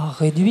jour à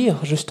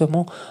réduire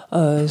justement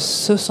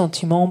ce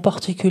sentiment en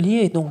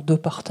particulier donc de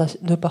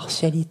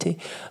partialité,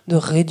 de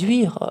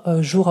réduire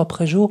jour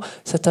après jour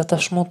cet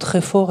attachement très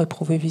fort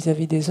éprouvé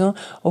vis-à-vis des uns,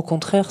 au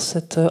contraire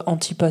cette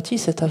antipathie,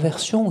 cette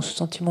aversion ou ce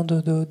sentiment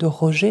de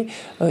rejet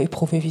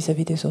éprouvé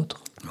vis-à-vis des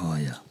autres. Oh,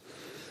 yeah.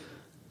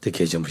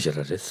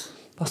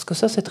 Parce que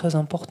ça c'est très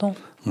important.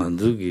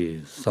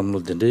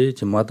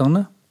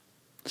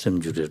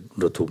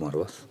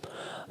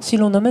 Si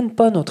l'on n'amène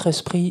pas notre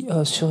esprit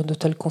sur de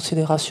telles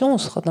considérations, on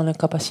sera dans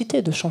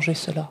l'incapacité de changer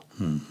cela.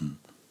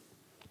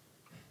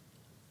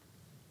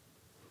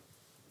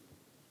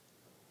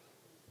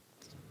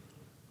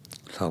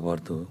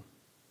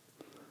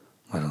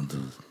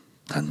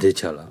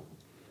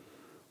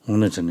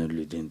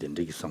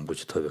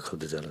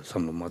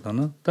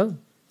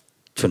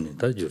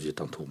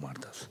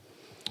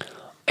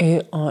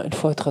 Et il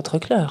faut être très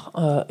clair,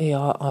 et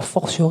a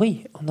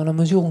fortiori, dans la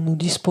mesure où nous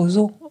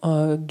disposons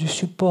du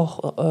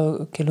support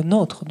qui est le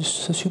nôtre, de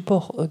ce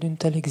support d'une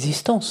telle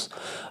existence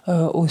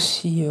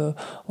aussi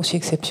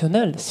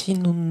exceptionnelle, si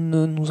nous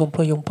ne nous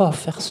employons pas à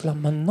faire cela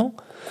maintenant,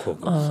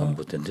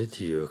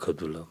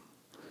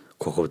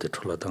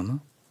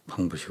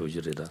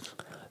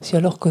 si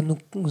alors que nous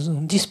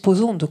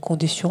disposons de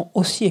conditions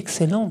aussi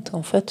excellentes,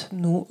 en fait,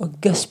 nous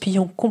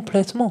gaspillons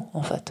complètement,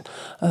 en fait,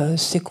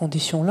 ces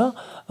conditions-là.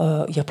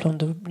 Il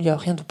y a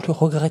rien de plus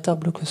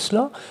regrettable que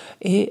cela,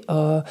 et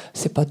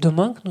c'est pas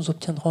demain que nous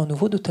obtiendrons à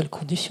nouveau de telles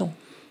conditions.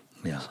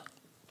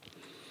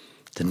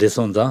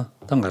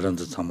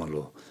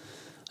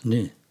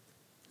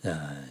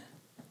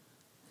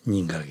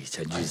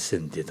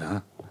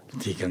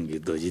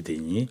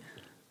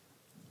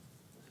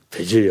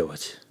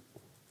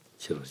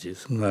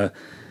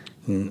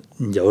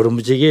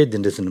 여러분에게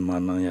된데서는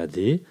만나야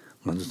돼.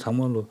 먼저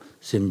참말로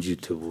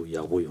샘주튜브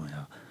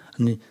야고용야.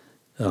 아니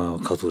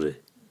가도래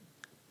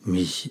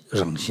미시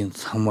랑신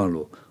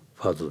참말로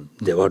봐도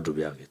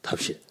내와두비하게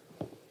답시.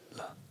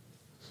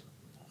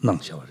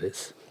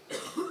 낭샤와레스.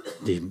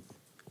 이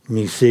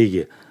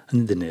미세게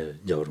안되네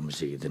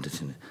여러분에게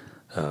된데서는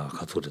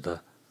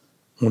가도래다.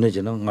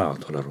 오늘저는 가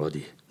돌아로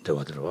어디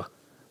대화들어와.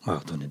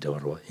 마도네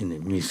대화로 이네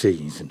미세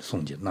인생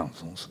송제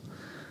낭송스.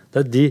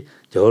 다디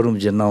여름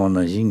제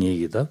나오는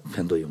얘기다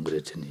편도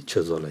연구했더니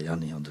최소라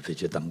야는 연도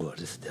배제 담고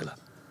그랬을때라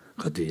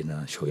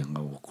가디나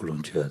쇼양하고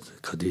굴론 줘야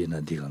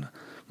가디나 디가나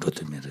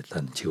로트메를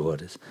단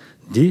지워res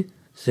디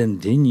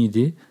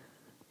센디니디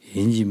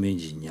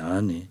인지메지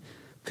냐네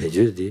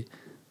배제디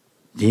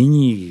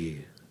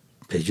디니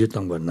배제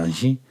담고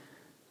난시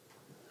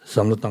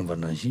삼로 담고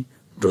난시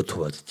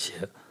로트와지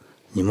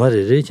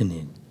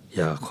니마레레지니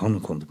야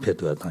건건도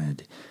패도야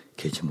당야디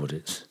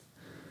개치모레스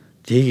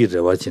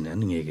디기를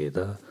와지는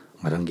얘기다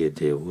말한 게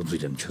대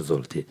우주전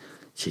추설 때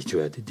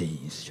지켜야 돼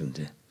인스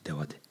좀돼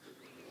대화돼.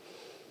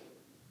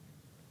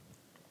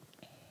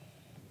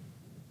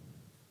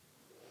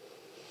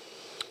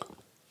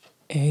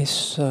 Et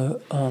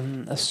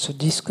ce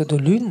disque de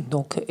lune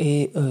donc,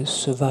 et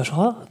ce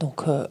Vajra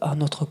donc, à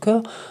notre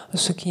cœur,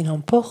 ce qui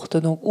l'importe,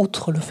 donc,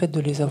 outre le fait de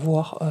les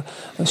avoir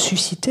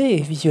suscités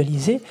et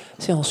visualisés,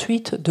 c'est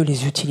ensuite de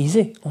les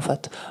utiliser, en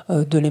fait,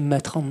 de les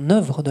mettre en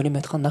œuvre, de les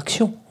mettre en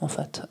action, en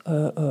fait,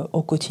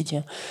 au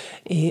quotidien.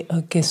 Et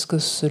qu'est-ce que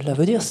cela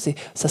veut dire? C'est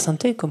sa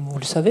sainteté, comme vous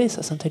le savez,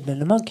 sa sainteté de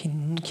l'Allemagne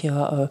qui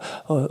a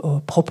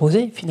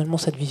proposé finalement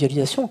cette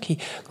visualisation, qui,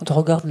 quand on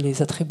regarde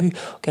les attributs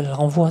qu'elle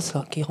renvoie,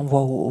 ça, qui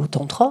renvoie au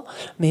tantra,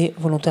 mais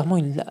volontairement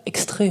il a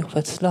extrait en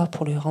fait cela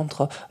pour les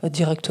rendre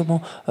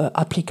directement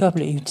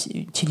applicables et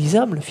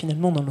utilisables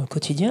finalement dans le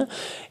quotidien,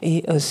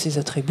 et ces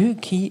attributs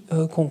qui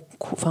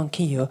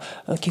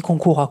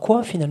concourent à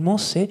quoi finalement?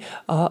 C'est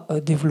à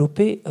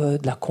développer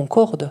de la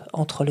concorde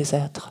entre les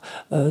êtres,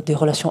 des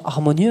relations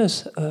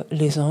harmonieuses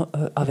les uns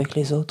avec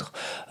les autres.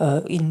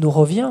 Il nous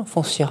revient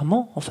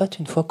foncièrement en fait,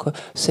 une fois que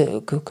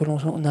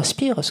l'on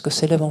aspire à ce que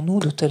s'élève en nous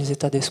de tels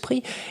états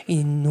d'esprit,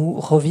 il nous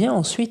revient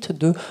ensuite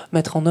de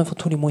mettre en œuvre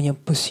tous les moyens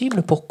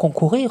possibles pour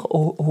concourir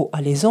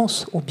à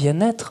l'aisance, au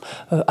bien-être,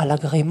 à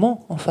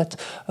l'agrément, en fait,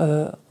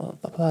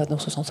 pas dans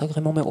ce sens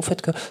agrément, mais au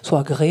fait que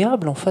soit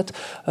agréable, en fait,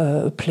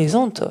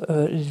 plaisante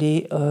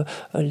les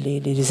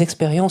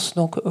expériences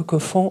donc que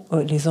font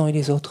les uns et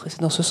les autres. Et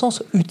c'est dans ce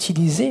sens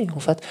utiliser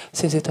en fait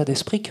ces états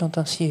d'esprit qui ont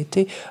ainsi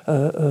été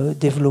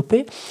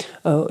développés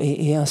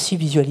et ainsi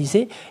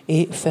visualisés,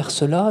 et faire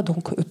cela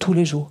donc tous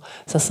les jours.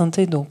 Sa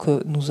sainteté donc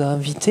nous a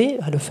invités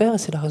à le faire, et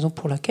c'est la raison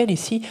pour laquelle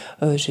ici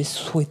j'ai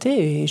souhaité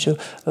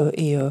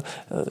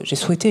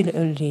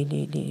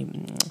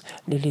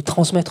les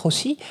transmettre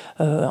aussi,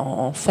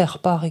 en faire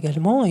part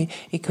également,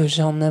 et que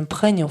j'en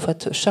imprègne en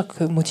fait chaque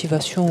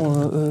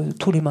motivation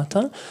tous les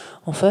matins.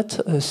 En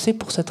fait, c'est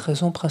pour cette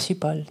raison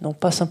principale. Donc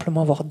pas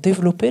simplement avoir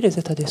développé les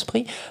états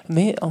d'esprit,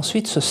 mais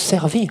ensuite se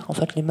servir, en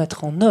fait, les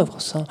mettre en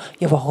œuvre sans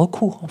y avoir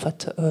recours, en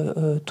fait,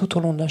 tout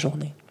au long de la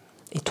journée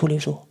et tous les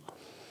jours.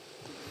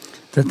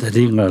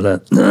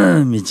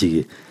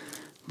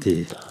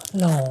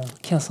 Non,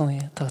 qui sont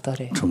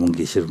tartaré. Non,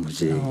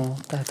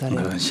 tartaré.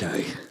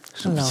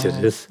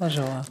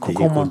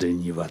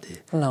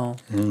 Non.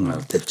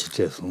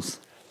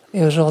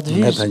 Et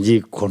aujourd'hui.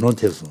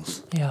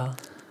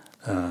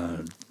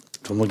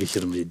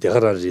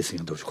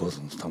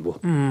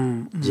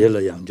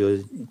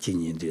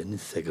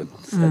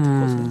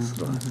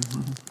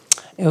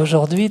 Et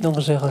aujourd'hui, donc,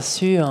 j'ai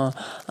reçu un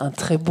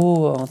très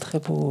beau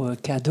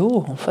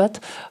cadeau, en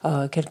fait.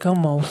 Quelqu'un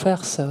m'a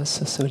offert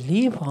ce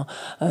livre.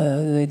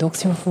 Et donc,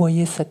 si vous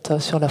voyez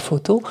sur la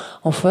photo,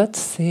 en fait,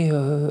 c'est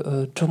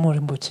Jomo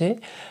Rinpoche.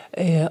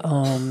 Et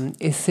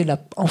c'est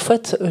en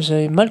fait,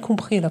 j'avais mal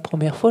compris la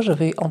première fois,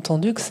 j'avais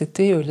entendu que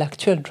c'était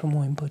l'actuel Jomo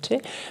Rinpoche,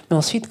 mais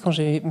ensuite, quand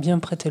j'ai bien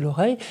prêté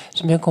l'oreille,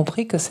 j'ai bien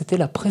compris que c'était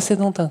la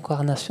précédente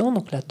incarnation,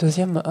 donc la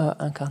deuxième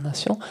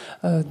incarnation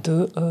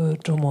de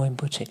Jomo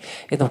Rinpoche.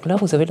 Et donc là,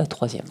 vous avez la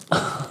troisième.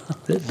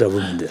 C'est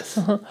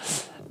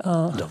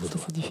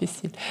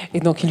difficile.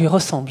 Et donc, il lui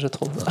ressemble, je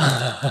trouve.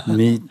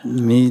 mais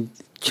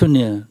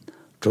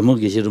Jomo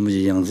Guéshé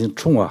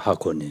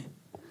Lodèn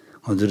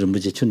오늘은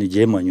무지 춘이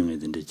제만 용해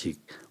된데 지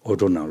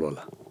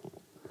오도나로라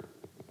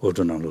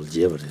오도나로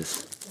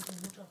제버렸어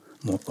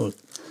뭐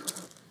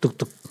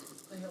뚝뚝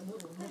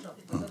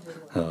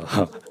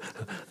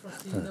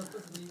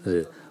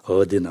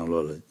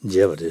어디나로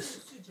제버렸어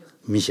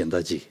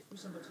미신다지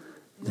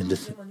근데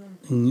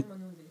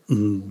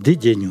di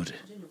genyure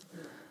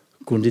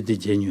kundi di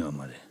genyu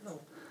amare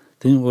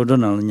ten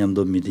odona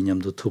nyamdo midi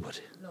nyamdo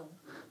tubare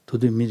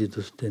tode midi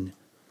to stene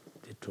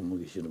di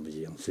tomogi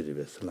shirubi yang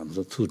siribes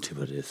lamzo tuti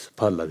bares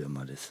parlabe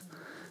mares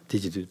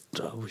dijidu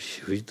trabu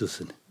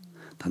shuidusne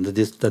tanda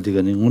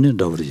destadiga ngone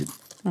davri.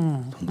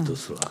 Il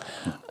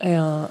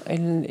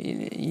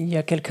y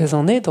a quelques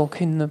années,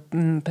 donc une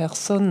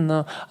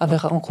personne avait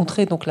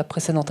rencontré donc la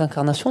précédente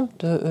incarnation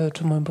de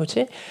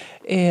Tumon-Boche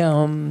et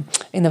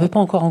n'avait pas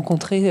encore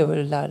rencontré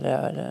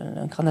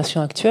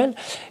l'incarnation actuelle.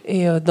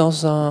 Et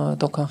dans un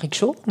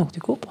rickshaw, donc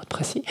du coup pour être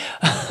précis,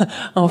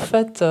 en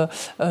fait,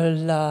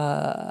 on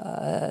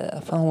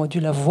a dû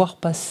la voir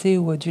passer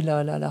ou a dû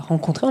la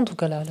rencontrer, en tout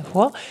cas la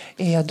voir,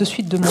 et a de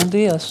suite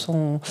demandé à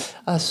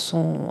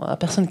la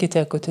personne qui était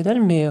à côté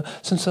d'elle, mais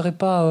ce ne serait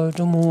pas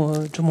Jomo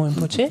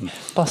Rinpoche,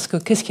 parce que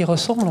qu'est-ce qui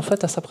ressemble en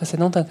fait à sa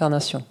précédente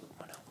incarnation.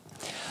 Voilà.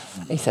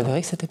 Et il s'avérait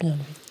que c'était bien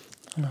lui.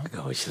 Voilà.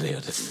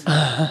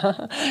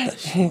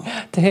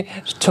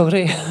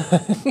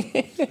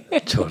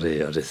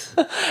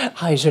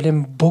 Ah, et je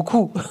l'aime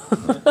beaucoup.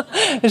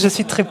 Je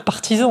suis très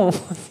partisan.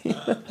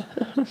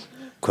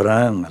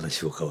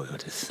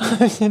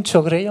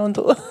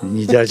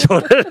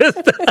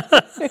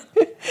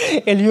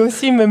 Et lui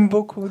aussi m'aime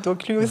beaucoup,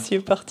 donc lui aussi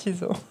est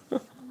partisan.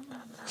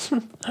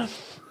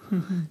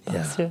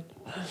 Partiel.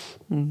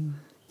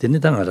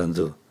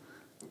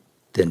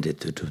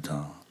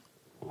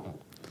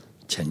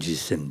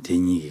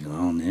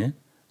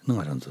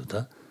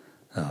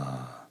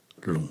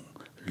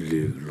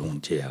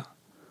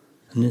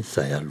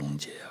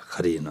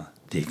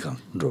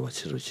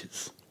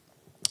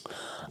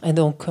 Et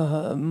donc,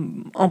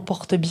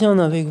 emportez bien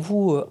avec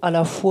vous à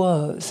la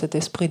fois cet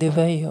esprit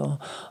d'éveil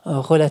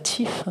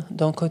relatif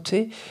d'un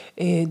côté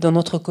et d'un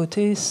autre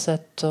côté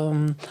cette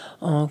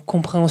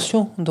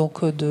compréhension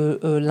donc de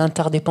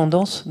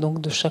l'interdépendance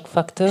donc de chaque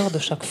facteur, de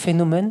chaque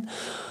phénomène.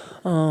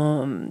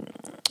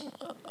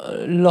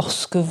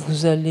 Lorsque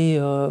vous allez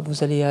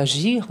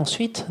agir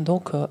ensuite,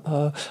 donc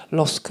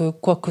lorsque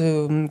quoi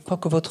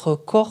que votre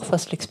corps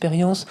fasse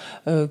l'expérience,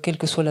 quelle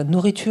que soit la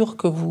nourriture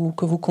que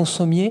vous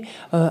consommiez,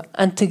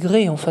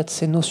 intégrer en fait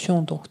ces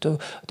notions donc de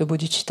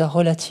bodhicitta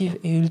relative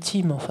et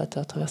ultime en fait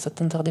à travers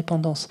cette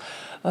interdépendance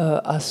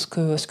à ce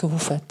que vous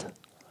faites.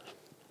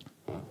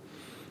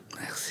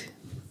 Merci.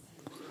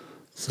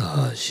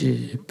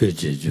 Sashi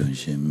peje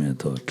junshi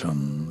meto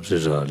tram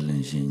rira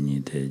linshi ni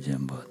de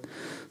jambat.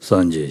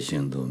 Sanje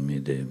shindo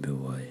mide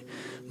bewai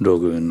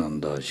dogu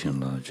nanda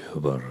shinla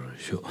chobar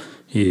sho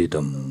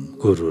idam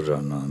guru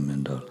rana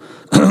mendal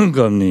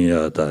gamni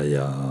yata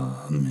ya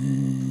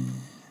me.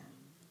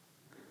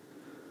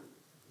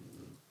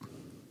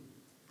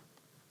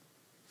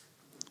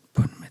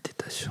 Bonne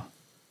méditation.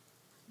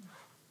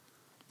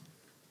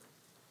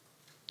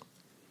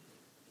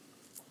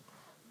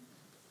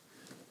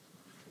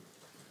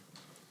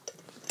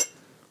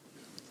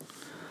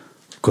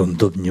 Comme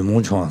top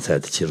nyumon chon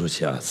set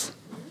chiruchias.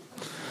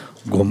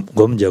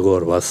 Gom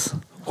jagor was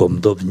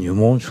comme top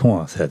nyumon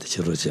chon set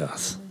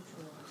chiruchias.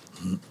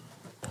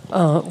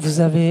 Vous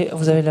allez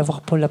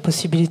avoir la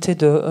possibilité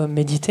de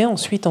méditer.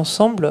 Ensuite,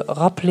 ensemble,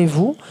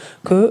 rappelez-vous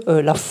que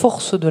la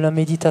force de la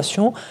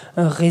méditation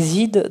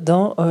réside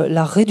dans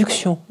la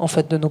réduction en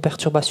fait, de nos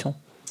perturbations.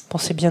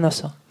 Pensez bien à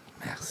ça.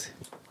 Merci.